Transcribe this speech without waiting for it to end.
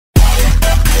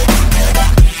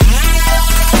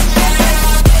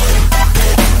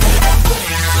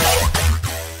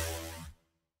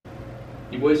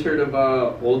boys heard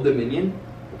of Old Dominion?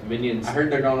 Dominions. I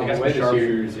heard they're going I on got the way some this year.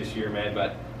 sharpshooters this year, man,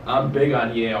 but I'm big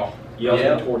on Yale. Yale's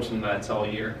Yale? been torching the Nets all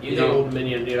year. You know, Old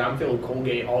Dominion, dude. I'm feeling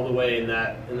Colgate all the way in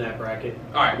that bracket.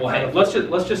 All right, well, hey, let's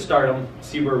just start them.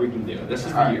 See where we can do. This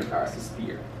is the year. All right. This is the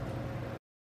year.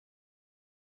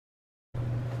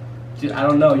 Dude, I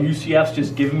don't know. UCF's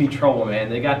just giving me trouble, man.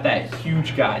 They got that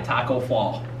huge guy, Taco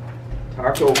Fall.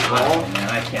 Taco Oh, Fall? man,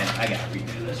 I can't. I gotta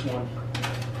redo this one.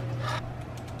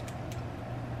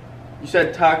 You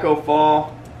said Taco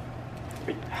Fall.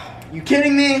 You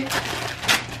kidding me?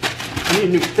 I need a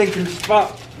new thinking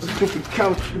spot. Stupid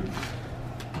couch.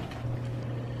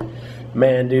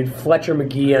 Man, dude, Fletcher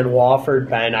McGee and Wofford,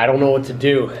 man, I don't know what to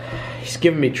do. He's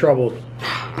giving me trouble.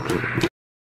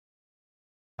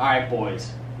 All right,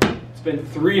 boys. It's been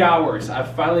 3 hours.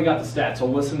 I've finally got the stats, so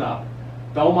listen up.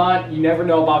 Belmont, you never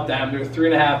know about them. They're a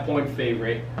 3.5-point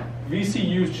favorite.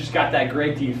 VCU's just got that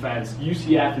great defense.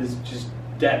 UCF is just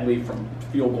deadly from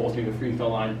field goals near the free throw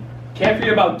line. Can't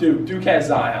forget about Duke. Duke has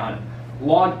Zion.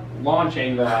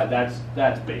 Launching,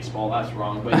 that's baseball. That's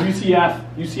wrong. But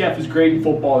UCF is great in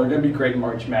football. They're going to be great in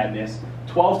March Madness.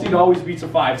 12 seed always beats a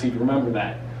 5 seed. Remember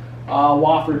that.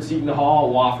 Wofford, Seton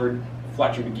Hall, Wofford,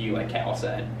 Fletcher McGee, like Cal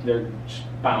said. They're just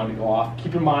bound to go off.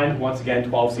 Keep in mind, once again,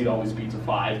 12 seed always beats a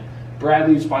 5.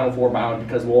 Bradley's Final Four bound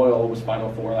because Loyola was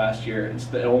Final Four last year. It's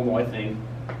the Illinois thing.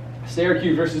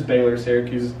 Syracuse versus Baylor.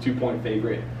 Syracuse is a 2-point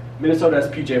favorite. Minnesota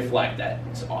has PJ Fleck.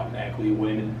 That's automatically a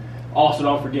win. And also,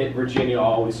 don't forget, Virginia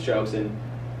always chokes. And,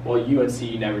 well, UNC,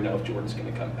 you never know if Jordan's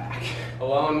going to come back.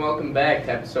 Hello and welcome back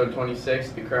to episode 26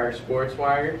 of the Krier Sports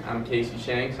Wire. I'm Casey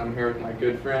Shanks. I'm here with my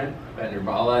good friend Ben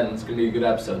Urbala, and it's going to be a good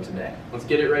episode today. Let's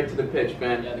get it right to the pitch,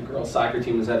 Ben. Yeah, the girls' soccer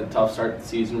team has had a tough start to the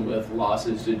season with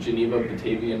losses to Geneva,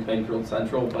 Batavia, and Plainfield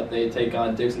Central, but they take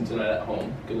on Dixon tonight at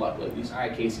home. Good luck, ladies. All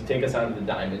right, Casey, take us out of the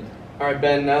diamond. All right,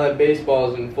 Ben, now that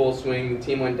baseball is in full swing, the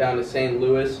team went down to St.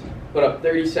 Louis, put up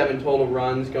 37 total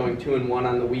runs, going 2-1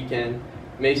 on the weekend.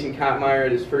 Mason Kottmeyer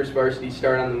had his first varsity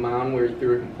start on the mound where he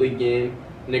threw a complete game.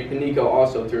 Nick Panico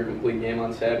also threw a complete game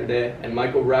on Saturday, and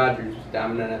Michael Rogers was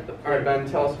dominant at the park. All right, Ben,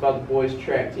 tell us about the boys'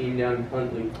 track team down in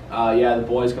Huntley. Yeah, the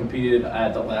boys competed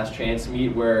at the last chance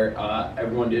meet where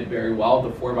everyone did very well.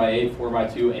 The 4x8,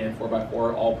 4x2, and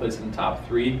 4x4 all placed in the top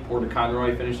 3. Porter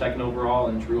Conroy finished 2nd overall,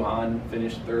 and Drew Hahn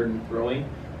finished 3rd in throwing.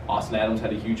 Austin Adams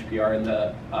had a huge PR in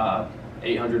the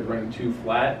 800 running 2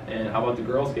 flat. And how about the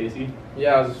girls, Casey?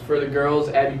 Yeah, as for the girls,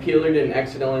 Abby Peeler did an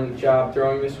excellent job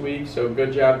throwing this week, so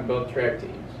good job to both track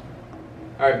teams.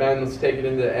 All right, Ben, let's take it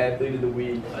into the Athlete of the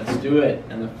Week. Let's do it.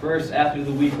 And the first Athlete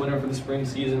of the Week winner for the spring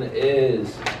season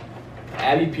is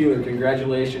Abby Peeler.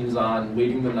 Congratulations on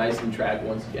leading the Knights in track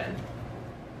once again.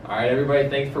 All right, everybody,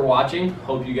 thanks for watching.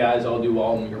 Hope you guys all do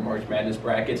well in your March Madness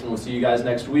brackets, and we'll see you guys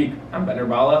next week. I'm Ben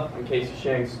Urbala. I'm Casey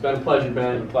Shanks. It's been a pleasure,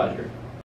 Ben. It's been a pleasure.